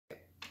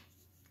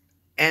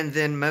And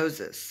then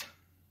Moses.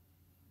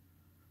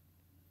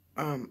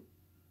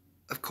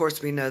 Of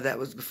course, we know that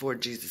was before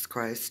Jesus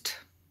Christ,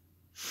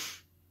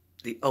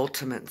 the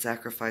ultimate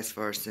sacrifice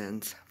for our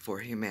sins, for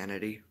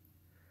humanity.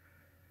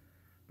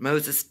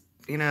 Moses,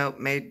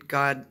 made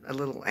God a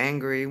little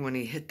angry when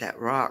he hit that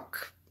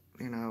rock,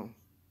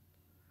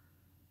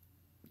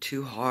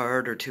 too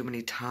hard or too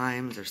many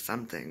times or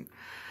something.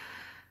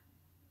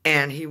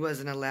 And he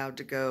wasn't allowed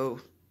to go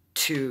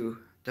to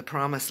the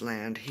promised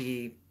land.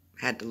 He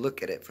had to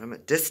look at it from a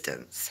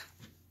distance.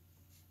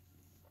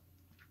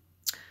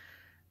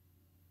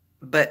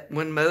 But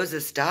when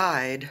Moses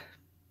died,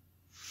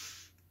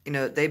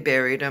 they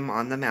buried him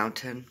on the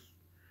mountain.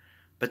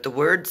 But the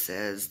word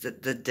says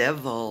that the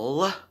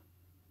devil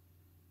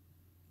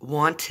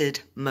wanted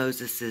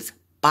Moses'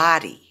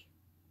 body.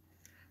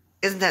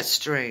 Isn't that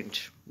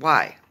strange?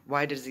 Why?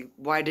 Why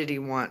did he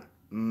want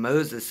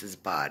Moses'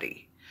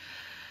 body?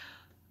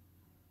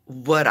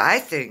 What I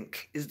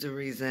think is the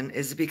reason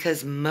is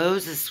because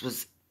Moses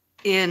was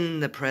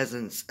in the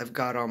presence of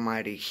God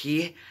Almighty.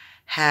 He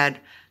had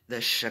the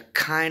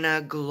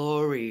Shekinah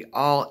glory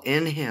all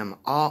in him,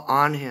 all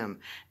on him.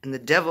 And the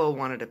devil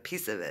wanted a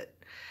piece of it.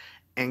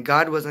 And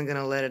God wasn't going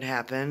to let it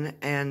happen.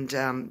 And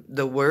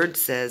the word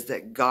says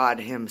that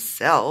God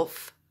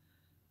himself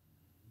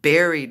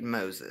buried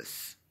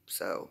Moses.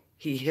 So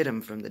he hid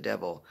him from the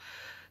devil.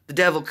 The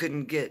devil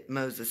couldn't get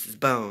Moses'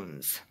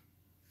 bones.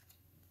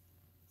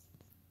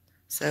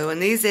 So in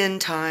these end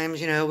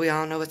times, we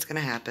all know what's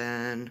going to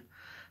happen.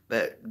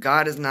 But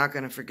God is not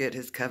going to forget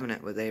his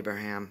covenant with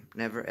Abraham.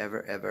 Never,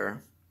 ever,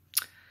 ever.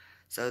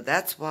 So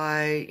that's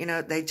why,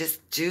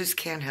 Jews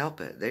can't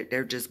help it.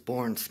 They're just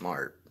born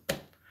smart.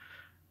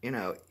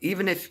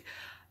 Even if,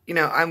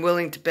 I'm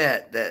willing to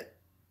bet that,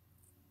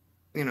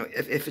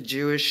 if a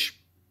Jewish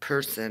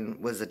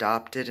person was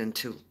adopted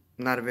into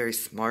not a very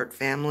smart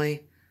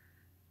family,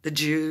 the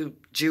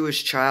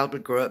Jewish child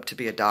would grow up to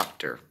be a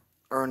doctor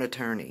or an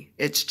attorney.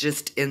 It's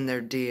just in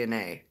their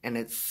DNA, and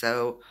it's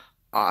so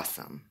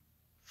awesome.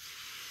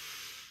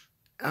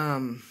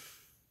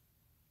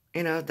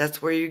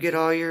 That's where you get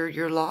all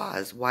your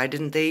laws. Why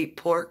didn't they eat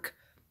pork?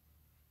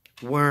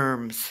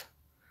 Worms.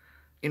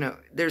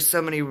 There's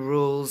so many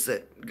rules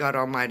that God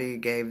Almighty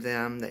gave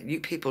them that you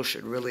people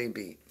should really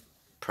be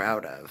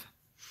proud of.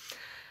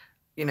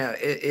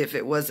 If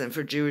it wasn't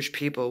for Jewish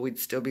people, we'd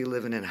still be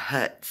living in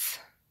huts.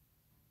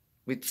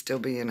 We'd still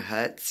be in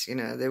huts.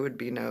 There would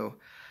be no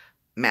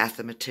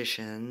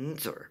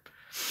mathematicians or,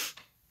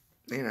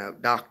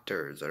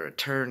 doctors or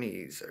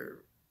attorneys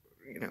or,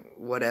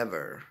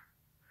 whatever.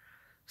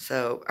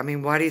 So,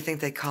 why do you think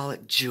they call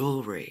it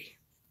jewelry?